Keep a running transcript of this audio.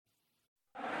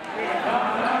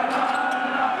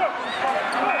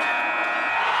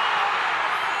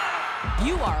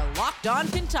are Locked On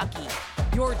Kentucky,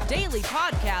 your daily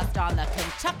podcast on the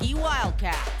Kentucky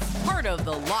Wildcats, part of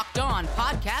the Locked On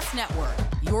Podcast Network,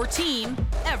 your team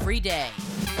every day.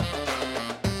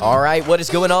 All right, what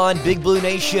is going on, Big Blue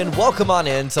Nation? Welcome on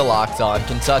in to Locked On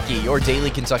Kentucky, your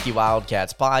daily Kentucky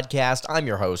Wildcats podcast. I'm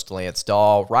your host, Lance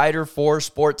Dahl, writer for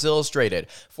Sports Illustrated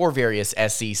for various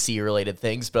SEC-related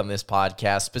things, but on this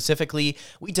podcast specifically,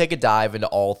 we take a dive into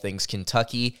all things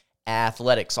Kentucky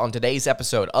athletics. On today's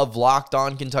episode of Locked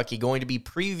On Kentucky, going to be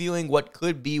previewing what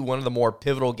could be one of the more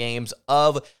pivotal games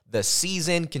of the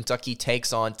season. Kentucky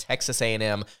takes on Texas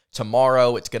A&M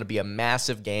tomorrow. It's going to be a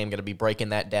massive game. Going to be breaking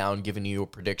that down, giving you a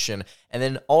prediction. And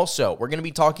then also, we're going to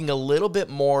be talking a little bit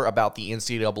more about the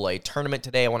NCAA tournament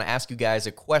today. I want to ask you guys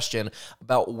a question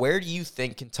about where do you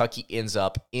think Kentucky ends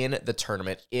up in the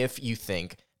tournament if you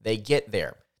think they get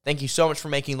there. Thank you so much for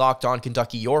making Locked On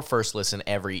Kentucky your first listen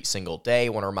every single day. I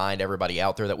want to remind everybody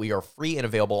out there that we are free and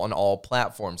available on all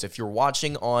platforms. If you're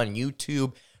watching on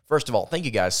YouTube, first of all, thank you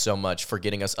guys so much for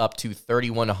getting us up to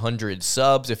 3,100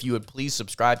 subs. If you would please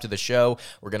subscribe to the show,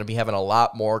 we're going to be having a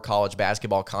lot more college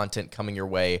basketball content coming your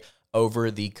way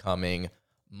over the coming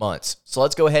months. So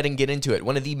let's go ahead and get into it.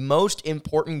 One of the most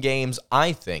important games,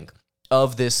 I think,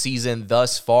 of this season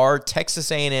thus far,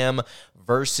 Texas A&M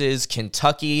versus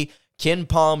Kentucky.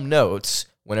 KenPom notes,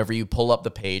 whenever you pull up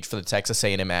the page for the Texas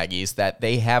A&M Aggies, that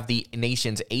they have the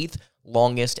nation's 8th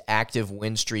longest active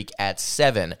win streak at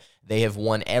 7. They have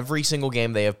won every single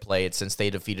game they have played since they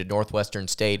defeated Northwestern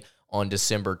State on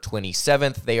December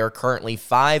 27th. They are currently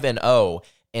 5-0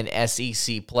 in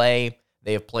SEC play.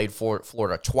 They have played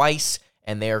Florida twice,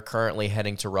 and they are currently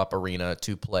heading to Rupp Arena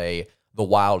to play the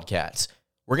Wildcats.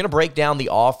 We're going to break down the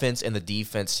offense and the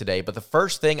defense today, but the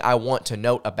first thing I want to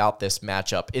note about this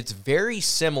matchup, it's very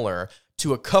similar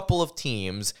to a couple of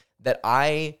teams that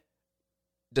I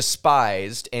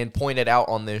despised and pointed out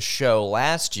on this show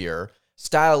last year.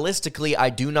 Stylistically, I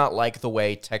do not like the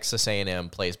way Texas A&M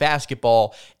plays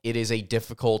basketball. It is a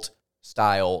difficult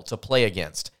style to play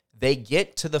against. They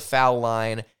get to the foul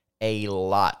line a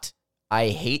lot. I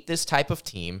hate this type of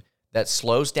team that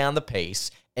slows down the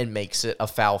pace and makes it a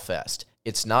foul fest.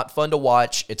 It's not fun to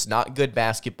watch. It's not good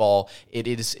basketball. It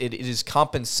is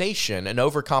compensation, an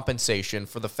overcompensation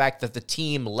for the fact that the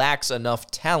team lacks enough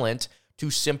talent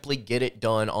to simply get it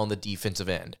done on the defensive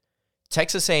end.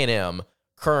 Texas A&M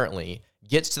currently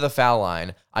gets to the foul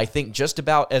line, I think, just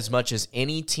about as much as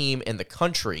any team in the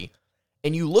country.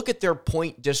 And you look at their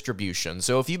point distribution.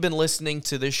 So if you've been listening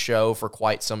to this show for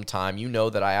quite some time, you know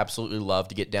that I absolutely love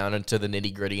to get down into the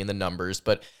nitty-gritty and the numbers.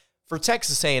 But for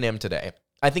Texas A&M today,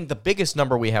 I think the biggest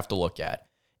number we have to look at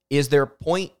is their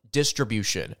point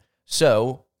distribution.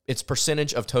 So it's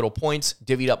percentage of total points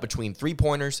divvied up between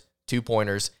 3-pointers,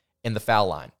 2-pointers, and the foul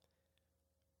line.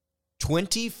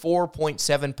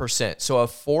 24.7%. So a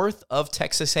fourth of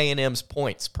Texas A&M's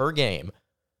points per game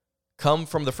come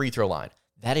from the free throw line.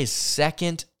 That is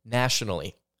second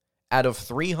nationally. Out of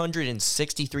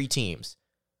 363 teams,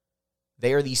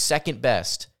 they are the second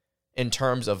best in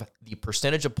terms of the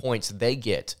percentage of points they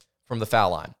get from the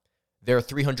foul line. They're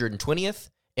 320th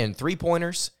in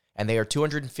 3-pointers, and they are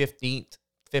 215th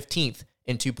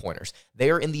in 2-pointers. They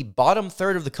are in the bottom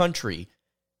third of the country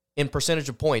in percentage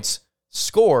of points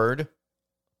scored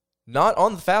not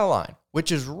on the foul line,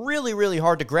 which is really, really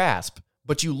hard to grasp.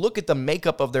 But you look at the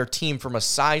makeup of their team from a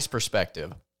size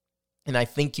perspective, and I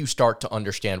think you start to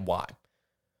understand why.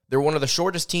 They're one of the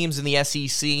shortest teams in the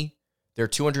SEC. They're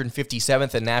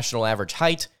 257th in national average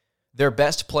height. Their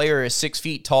best player is 6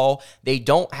 feet tall. They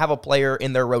don't have a player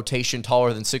in their rotation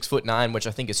taller than 6'9", which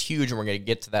I think is huge, and we're going to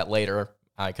get to that later.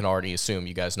 I can already assume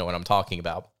you guys know what I'm talking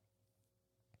about.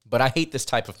 But I hate this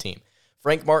type of team.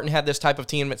 Frank Martin had this type of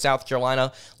team at South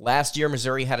Carolina. Last year,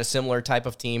 Missouri had a similar type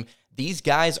of team. These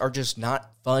guys are just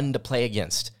not fun to play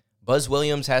against. Buzz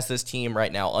Williams has this team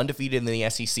right now undefeated in the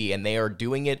SEC, and they are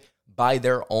doing it by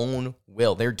their own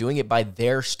will. They're doing it by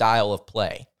their style of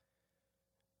play.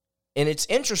 And it's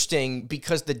interesting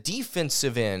because the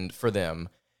defensive end for them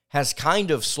has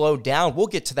kind of slowed down. We'll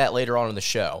get to that later on in the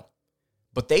show.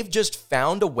 But they've just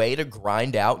found a way to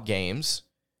grind out games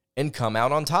and come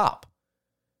out on top.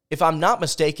 If I'm not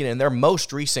mistaken, in their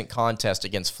most recent contest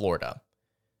against Florida,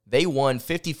 they won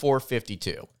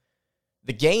 54-52.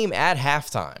 The game at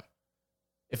halftime,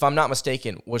 if I'm not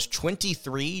mistaken, was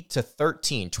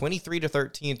 23-13,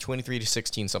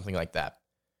 23-16, something like that.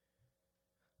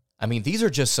 I mean, these are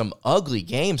just some ugly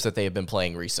games that they have been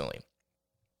playing recently.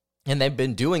 And they've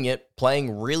been doing it,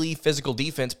 playing really physical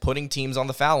defense, putting teams on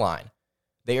the foul line.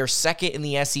 They are second in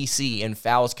the SEC in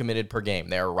fouls committed per game.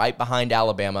 They are right behind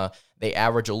Alabama. They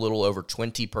average a little over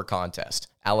 20 per contest.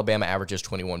 Alabama averages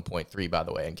 21.3, by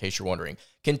the way, in case you're wondering.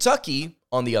 Kentucky,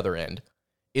 on the other end,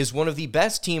 is one of the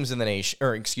best teams in the nation,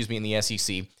 in the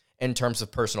SEC in terms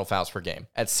of personal fouls per game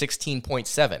at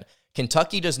 16.7.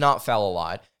 Kentucky does not foul a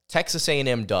lot. Texas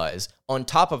A&M does. On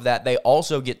top of that, they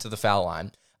also get to the foul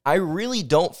line. I really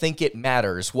don't think it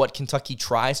matters what Kentucky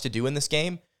tries to do in this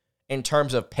game in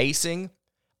terms of pacing.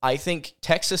 I think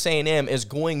Texas A&M is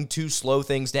going to slow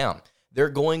things down. They're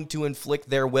going to inflict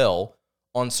their will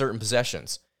on certain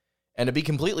possessions. And to be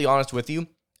completely honest with you,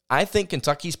 I think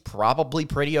Kentucky's probably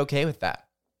pretty okay with that.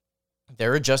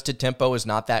 Their adjusted tempo is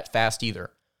not that fast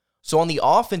either. So on the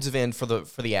offensive end for the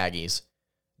Aggies,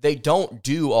 they don't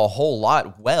do a whole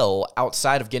lot well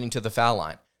outside of getting to the foul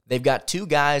line. They've got two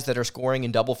guys that are scoring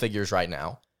in double figures right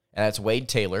now, and that's Wade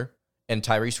Taylor and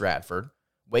Tyrese Radford.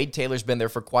 Wade Taylor's been there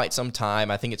for quite some time.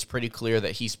 I think it's pretty clear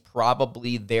that he's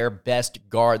probably their best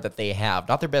guard that they have.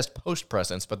 Not their best post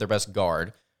presence, but their best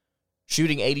guard.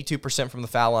 Shooting 82% from the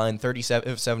foul line,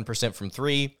 37% from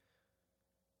three.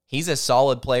 He's a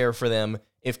solid player for them.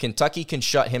 If Kentucky can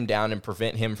shut him down and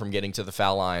prevent him from getting to the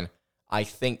foul line, I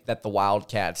think that the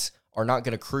Wildcats are not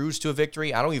going to cruise to a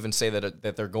victory. I don't even say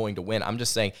that they're going to win. I'm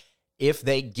just saying if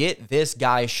they get this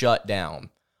guy shut down,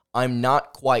 I'm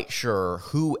not quite sure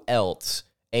who else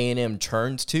A&M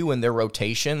turns to in their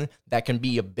rotation that can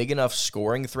be a big enough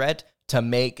scoring threat to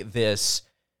make this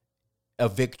a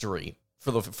victory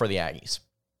for the Aggies.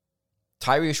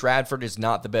 Tyrese Radford is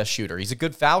not the best shooter. He's a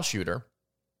good foul shooter,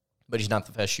 but he's not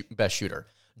the best shooter.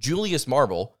 Julius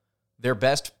Marble, their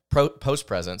best post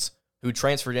presence, who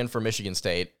transferred in for Michigan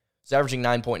State, is averaging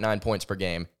 9.9 points per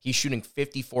game. He's shooting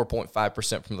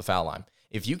 54.5% from the foul line.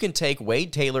 If you can take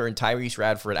Wade Taylor and Tyrese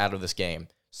Radford out of this game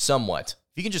somewhat,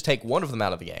 if you can just take one of them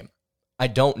out of the game, I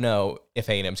don't know if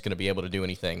A&M's going to be able to do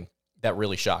anything that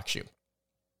really shocks you.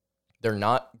 They're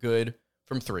not good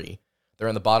from three. They're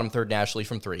in the bottom third nationally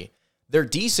from three. They're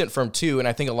decent from two, and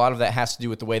I think a lot of that has to do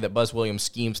with the way that Buzz Williams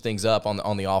schemes things up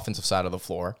on the offensive side of the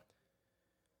floor.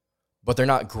 But they're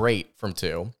not great from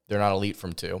two. They're not elite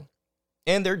from two.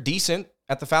 And they're decent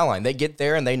at the foul line. They get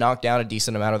there and they knock down a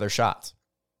decent amount of their shots.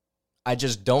 I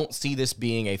just don't see this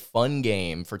being a fun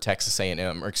game for Texas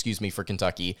A&M, for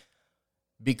Kentucky,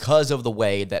 because of the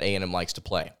way that A&M likes to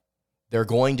play. They're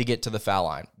going to get to the foul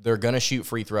line. They're going to shoot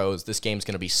free throws. This game's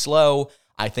going to be slow.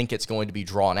 I think it's going to be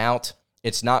drawn out.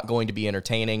 It's not going to be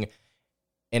entertaining.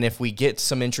 And if we get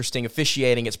some interesting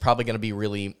officiating, it's probably going to be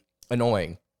really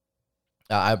annoying.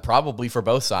 Probably for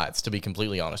both sides, to be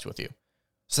completely honest with you.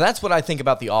 So that's what I think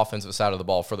about the offensive side of the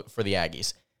ball for the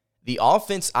Aggies. The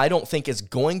offense, I don't think, is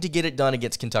going to get it done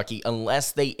against Kentucky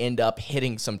unless they end up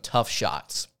hitting some tough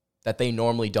shots that they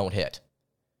normally don't hit.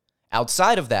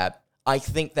 Outside of that, I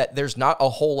think that there's not a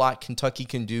whole lot Kentucky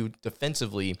can do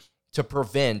defensively to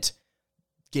prevent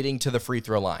getting to the free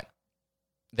throw line.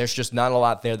 There's just not a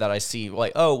lot there that I see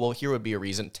like, oh, well, here would be a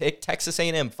reason. Texas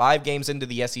A&M, 5 games into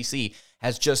the SEC,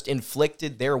 has just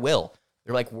inflicted their will.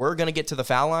 They're like, we're going to get to the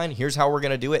foul line. Here's how we're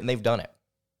going to do it, and they've done it.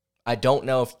 I don't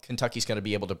know if Kentucky's going to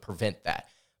be able to prevent that.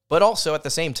 But also, at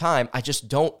the same time, I just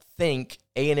don't think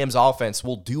A&M's offense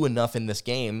will do enough in this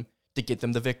game to get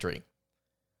them the victory.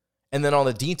 And then on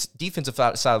the defensive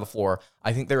side of the floor,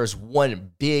 I think there is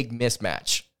one big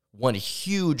mismatch, one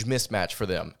huge mismatch for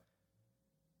them.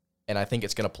 And I think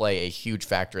it's going to play a huge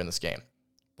factor in this game.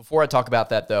 Before I talk about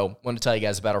that, though, I want to tell you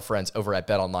guys about our friends over at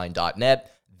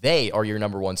betonline.net. They are your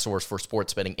number one source for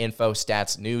sports betting info,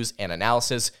 stats, news, and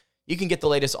analysis. You can get the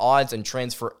latest odds and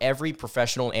trends for every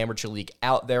professional and amateur league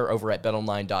out there over at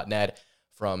betonline.net.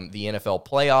 From the NFL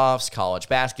playoffs, college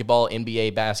basketball,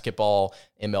 NBA basketball,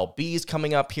 MLB's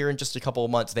coming up here in just a couple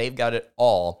of months. They've got it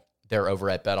all there over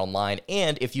at BetOnline.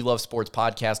 And if you love sports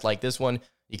podcasts like this one,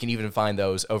 you can even find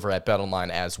those over at BetOnline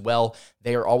as well.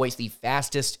 They are always the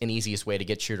fastest and easiest way to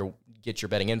get your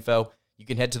betting info. You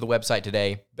can head to the website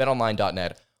today,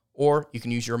 betonline.net, or you can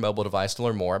use your mobile device to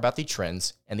learn more about the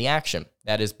trends and the action.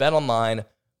 That is BetOnline,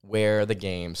 where the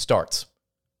game starts.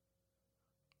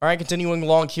 All right, continuing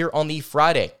along here on the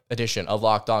Friday edition of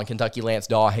Locked On Kentucky. Lance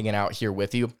Daw hanging out here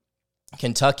with you.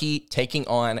 Kentucky taking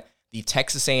on the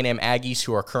Texas A&M Aggies,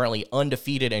 who are currently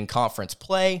undefeated in conference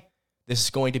play. This is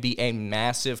going to be a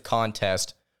massive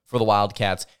contest for the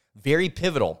Wildcats. Very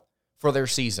pivotal for their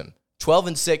season.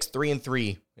 12-6,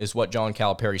 3-3 is what John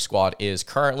Calipari's squad is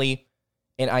currently.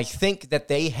 And I think that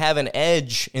they have an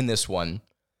edge in this one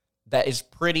that is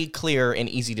pretty clear and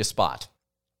easy to spot.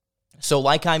 So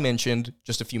like I mentioned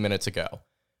just a few minutes ago,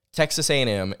 Texas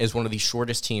A&M is one of the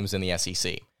shortest teams in the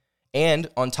SEC. And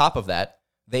on top of that,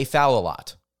 they foul a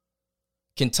lot.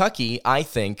 Kentucky, I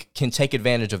think, can take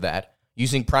advantage of that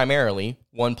using primarily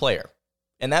one player.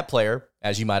 And that player,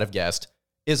 as you might have guessed,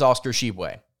 is Oscar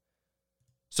Tshiebwe.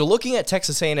 So looking at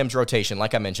Texas A&M's rotation,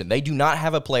 like I mentioned, they do not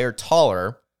have a player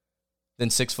taller than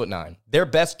 6'9". Their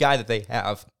best guy that they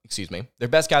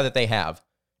have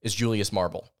is Julius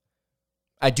Marble.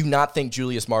 I do not think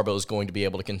Julius Marble is going to be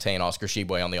able to contain Oscar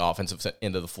Tshiebwe on the offensive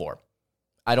end of the floor.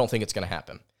 I don't think it's going to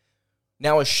happen.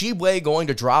 Now, is Tshiebwe going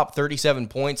to drop 37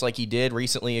 points like he did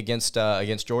recently against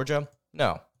Georgia?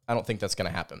 No, I don't think that's going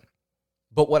to happen.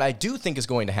 But what I do think is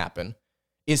going to happen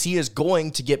is he is going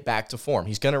to get back to form.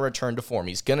 He's going to return to form.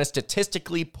 He's going to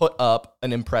statistically put up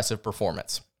an impressive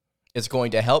performance. It's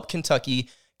going to help Kentucky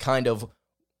kind of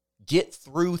get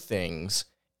through things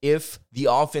if the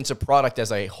offensive product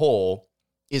as a whole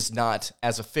is not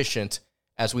as efficient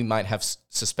as we might have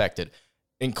suspected.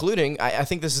 Including, I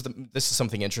think this is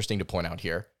something interesting to point out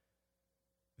here,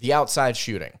 the outside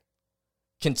shooting.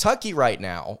 Kentucky right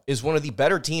now is one of the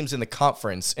better teams in the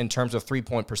conference in terms of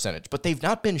three-point percentage, but they've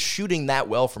not been shooting that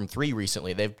well from three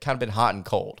recently. They've kind of been hot and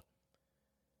cold.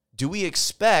 Do we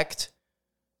expect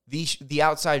the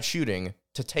outside shooting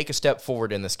to take a step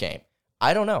forward in this game?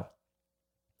 I don't know.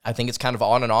 I think it's kind of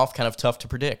on and off, kind of tough to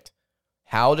predict.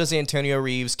 How does Antonio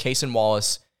Reeves, Cason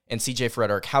Wallace, and CJ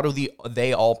Frederick, how do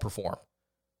they all perform?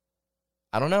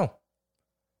 I don't know.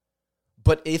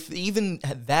 But if even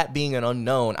that being an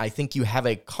unknown, I think you have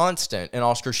a constant in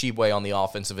Oscar Tshiebwe on the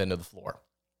offensive end of the floor.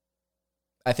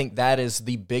 I think that is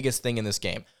the biggest thing in this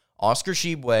game. Oscar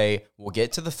Tshiebwe will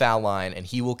get to the foul line, and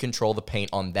he will control the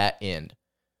paint on that end.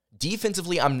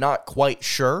 Defensively, I'm not quite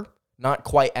sure, not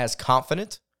quite as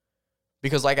confident,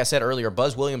 because like I said earlier,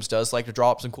 Buzz Williams does like to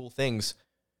draw up some cool things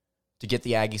to get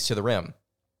the Aggies to the rim.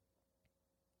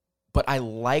 But I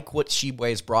like what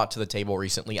Tshiebwe has brought to the table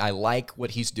recently. I like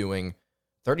what he's doing.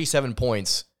 37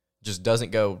 points just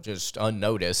doesn't go just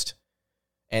unnoticed.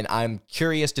 And I'm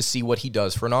curious to see what he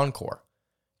does for an encore.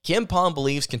 KenPom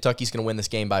believes Kentucky's going to win this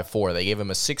game by 4. They gave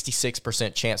him a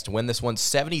 66% chance to win this one.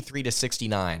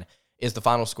 73-69 is the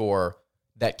final score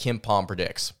that KenPom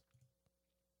predicts.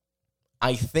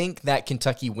 I think that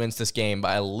Kentucky wins this game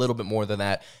by a little bit more than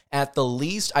that. At the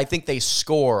least, I think they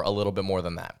score a little bit more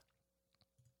than that.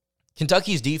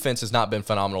 Kentucky's defense has not been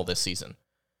phenomenal this season.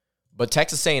 But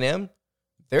Texas A&M,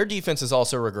 their defense has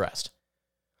also regressed.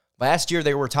 Last year,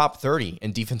 they were top 30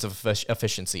 in defensive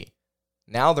efficiency.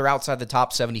 Now they're outside the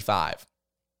top 75.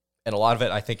 And a lot of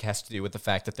it, I think, has to do with the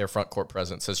fact that their front court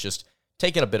presence has just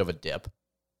taken a bit of a dip.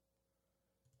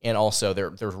 And also,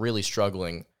 they're really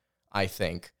struggling, I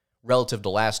think, relative to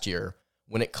last year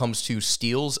when it comes to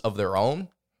steals of their own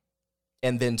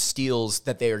and then steals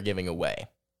that they are giving away.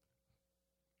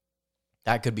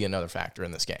 That could be another factor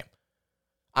in this game.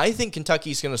 I think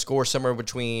Kentucky's going to score somewhere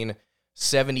between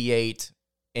 78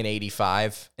 and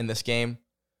 85 in this game.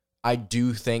 I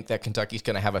do think that Kentucky's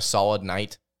going to have a solid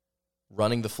night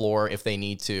running the floor if they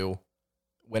need to,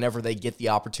 whenever they get the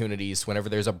opportunities, whenever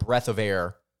there's a breath of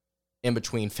air in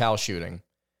between foul shooting.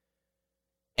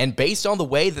 And based on the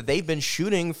way that they've been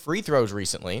shooting free throws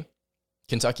recently,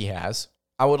 Kentucky has,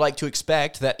 I would like to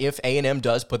expect that if A&M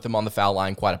does put them on the foul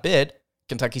line quite a bit,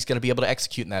 Kentucky's going to be able to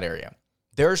execute in that area.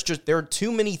 There are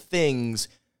too many things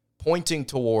pointing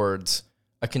towards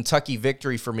a Kentucky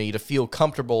victory for me to feel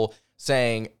comfortable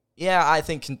saying, yeah, I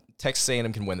think Texas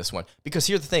A&M can win this one. Because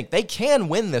here's the thing, they can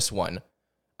win this one.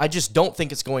 I just don't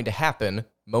think it's going to happen.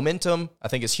 Momentum, I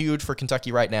think, is huge for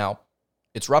Kentucky right now.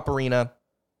 It's Rupp Arena.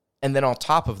 And then on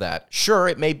top of that, sure,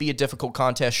 it may be a difficult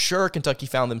contest. Sure, Kentucky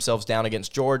found themselves down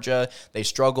against Georgia. They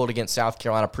struggled against South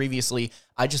Carolina previously.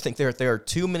 I just think there are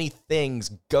too many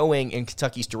things going in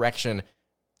Kentucky's direction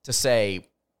to say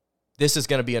this is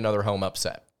going to be another home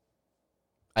upset.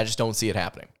 I just don't see it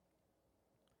happening.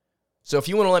 So if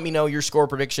you want to let me know your score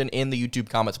prediction in the YouTube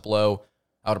comments below,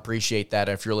 I would appreciate that.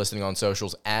 And if you're listening on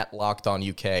socials, at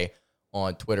LockedOnUK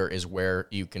on Twitter is where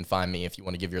you can find me if you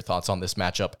want to give your thoughts on this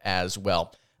matchup as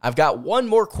well. I've got one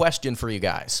more question for you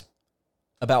guys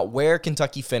about where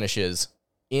Kentucky finishes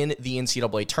in the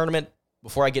NCAA tournament.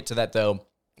 Before I get to that, though,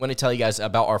 I want to tell you guys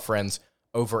about our friends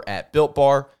over at Built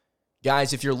Bar.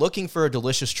 Guys, if you're looking for a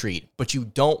delicious treat, but you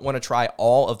don't want to try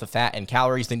all of the fat and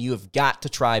calories, then you have got to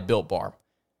try Built Bar.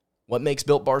 What makes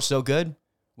Built Bar so good?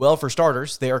 Well, for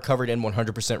starters, they are covered in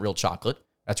 100% real chocolate.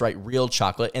 That's right, real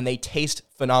chocolate, and they taste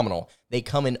phenomenal. They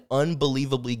come in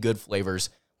unbelievably good flavors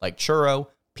like churro,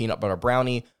 peanut butter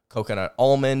brownie, coconut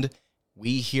almond.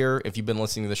 We here, if you've been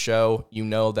listening to the show, you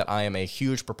know that I am a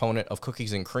huge proponent of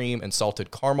cookies and cream and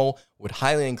salted caramel. Would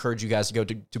highly encourage you guys to go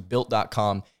to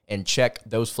built.com and check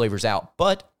those flavors out.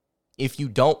 But if you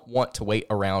don't want to wait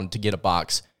around to get a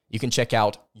box, You can check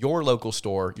out your local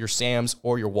store, your Sam's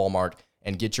or your Walmart,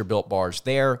 and get your Built Bars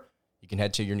there. You can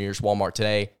head to your nearest Walmart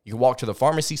today. You can walk to the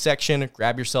pharmacy section,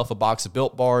 grab yourself a box of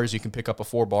Built Bars. You can pick up a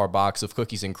 4-bar box of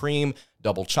cookies and cream,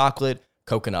 double chocolate,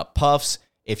 coconut puffs.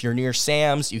 If you're near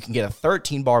Sam's, you can get a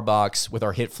 13-bar box with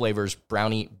our hit flavors,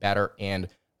 brownie, batter, and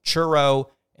churro.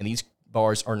 And these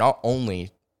bars are not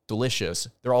only delicious,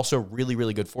 they're also really,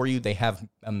 really good for you. They have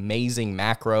amazing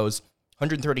macros,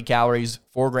 130 calories,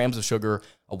 4 grams of sugar,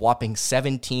 a whopping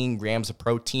 17 grams of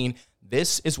protein.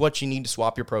 This is what you need to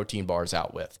swap your protein bars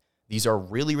out with. These are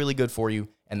really, really good for you,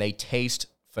 and they taste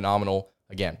phenomenal.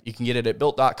 Again, you can get it at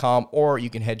Built.com, or you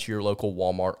can head to your local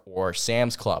Walmart or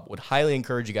Sam's Club. Would highly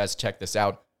encourage you guys to check this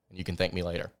out, and you can thank me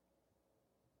later.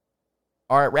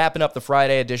 All right, wrapping up the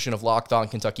Friday edition of Locked On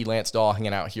Kentucky. Lance Dahl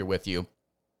hanging out here with you.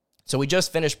 So we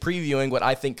just finished previewing what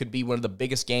I think could be one of the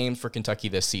biggest games for Kentucky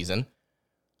this season,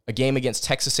 a game against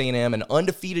Texas A&M, an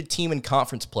undefeated team in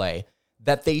conference play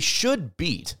that they should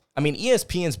beat. I mean,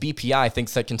 ESPN's BPI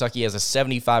thinks that Kentucky has a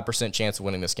 75% chance of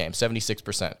winning this game,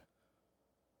 76%.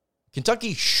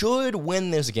 Kentucky should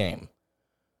win this game.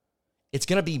 It's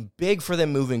going to be big for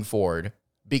them moving forward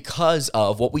because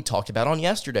of what we talked about on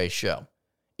yesterday's show.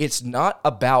 It's not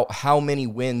about how many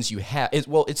wins you have.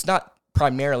 It's not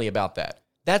primarily about that.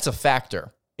 That's a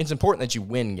factor. It's important that you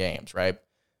win games, right?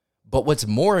 But what's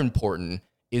more important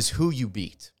is who you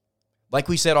beat. Like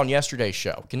we said on yesterday's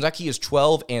show, Kentucky is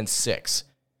 12-6.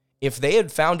 If they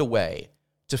had found a way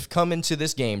to come into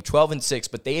this game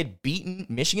 12-6, but they had beaten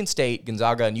Michigan State,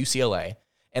 Gonzaga, and UCLA,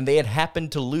 and they had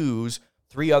happened to lose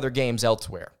 3 other games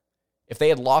elsewhere, if they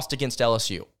had lost against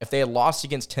LSU, if they had lost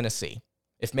against Tennessee,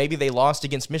 if maybe they lost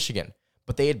against Michigan,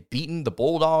 but they had beaten the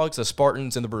Bulldogs, the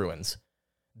Spartans, and the Bruins,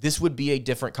 this would be a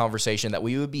different conversation that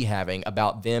we would be having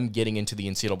about them getting into the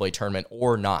NCAA tournament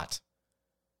or not.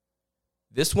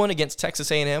 This one against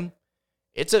Texas A&M,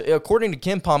 according to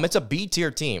KenPom, it's a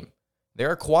B-tier team.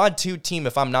 They're a quad 2 team,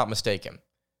 if I'm not mistaken.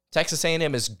 Texas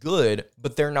A&M is good,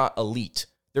 but they're not elite.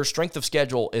 Their strength of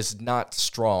schedule is not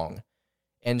strong.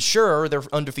 And sure, they're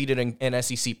undefeated in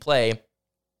SEC play,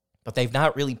 but they've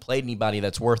not really played anybody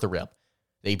that's worth a rip.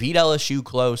 They beat LSU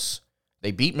close.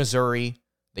 They beat Missouri.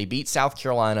 They beat South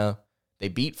Carolina. They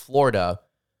beat Florida.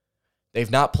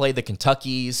 They've not played the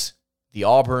Kentuckys, the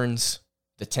Auburns,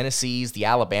 the Tennessees, the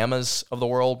Alabamas of the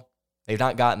world. They've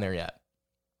not gotten there yet.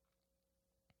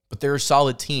 But they're a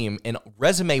solid team, and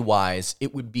resume-wise,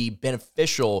 it would be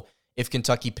beneficial if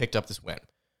Kentucky picked up this win.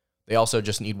 They also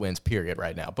just need wins, period,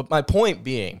 right now. But my point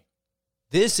being,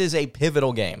 this is a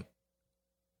pivotal game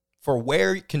for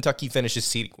where Kentucky finishes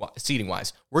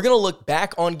seeding-wise. We're going to look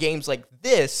back on games like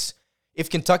this if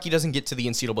Kentucky doesn't get to the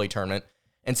NCAA tournament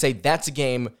and say that's a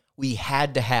game we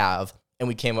had to have and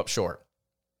we came up short.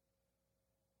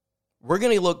 We're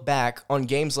going to look back on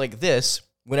games like this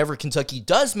whenever Kentucky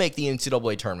does make the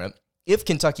NCAA tournament, if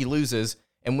Kentucky loses,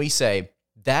 and we say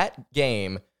that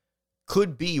game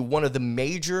could be one of the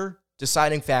major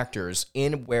deciding factors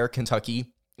in where Kentucky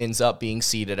ends up being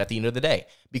seeded at the end of the day,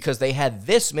 because they had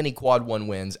this many quad 1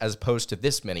 wins as opposed to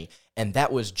this many, and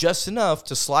that was just enough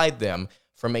to slide them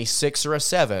from a 6 or a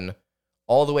 7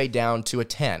 all the way down to a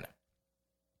 10.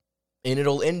 And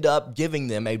it'll end up giving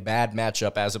them a bad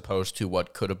matchup as opposed to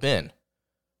what could have been.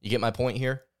 You get my point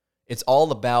here? It's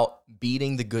all about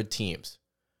beating the good teams.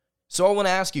 So I want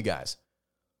to ask you guys,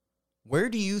 where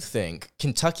do you think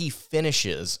Kentucky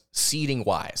finishes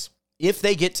seeding-wise? If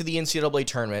they get to the NCAA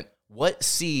tournament, what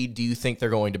seed do you think they're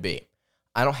going to be?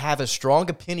 I don't have a strong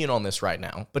opinion on this right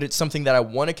now, but it's something that I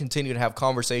want to continue to have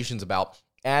conversations about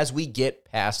as we get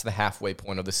past the halfway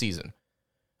point of the season.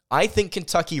 I think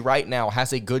Kentucky right now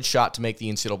has a good shot to make the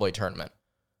NCAA tournament,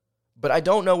 but I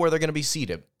don't know where they're going to be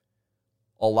seeded.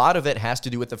 A lot of it has to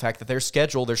do with the fact that their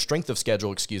strength of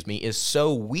schedule, is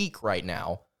so weak right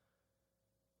now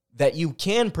that you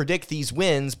can predict these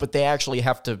wins, but they actually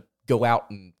have to go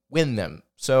out and win them.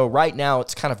 So right now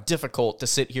it's kind of difficult to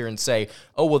sit here and say,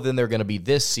 oh, well, then they're going to be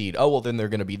this seed. Oh, well, then they're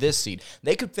going to be this seed.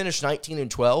 They could finish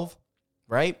 19-12,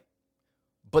 right?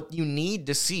 But you need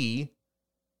to see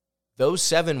those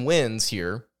 7 wins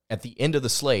here at the end of the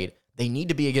slate. They need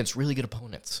to be against really good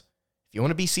opponents. If you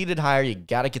want to be seated higher, you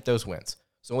got to get those wins.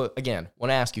 So again, want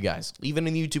to ask you guys, leave it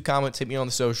in the YouTube comments, hit me on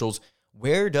the socials.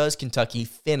 Where does Kentucky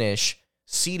finish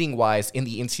seeding-wise in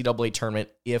the NCAA tournament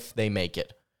if they make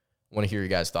it? I want to hear your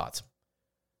guys' thoughts.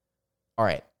 All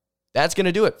right, that's going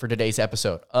to do it for today's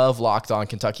episode of Locked On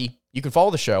Kentucky. You can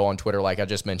follow the show on Twitter, like I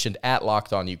just mentioned, at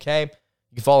LockedOnUK.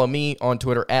 You can follow me on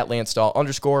Twitter at LanceDahl_.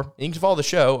 And you can follow the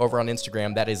show over on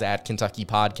Instagram. That is at Kentucky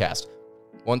Podcast.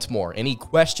 Once more, any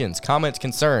questions, comments,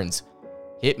 concerns,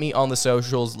 Hit me on the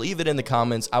socials. Leave it in the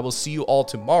comments. I will see you all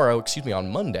tomorrow,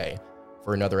 on Monday,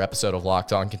 for another episode of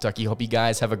Locked On Kentucky. Hope you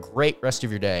guys have a great rest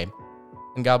of your day,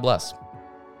 and God bless.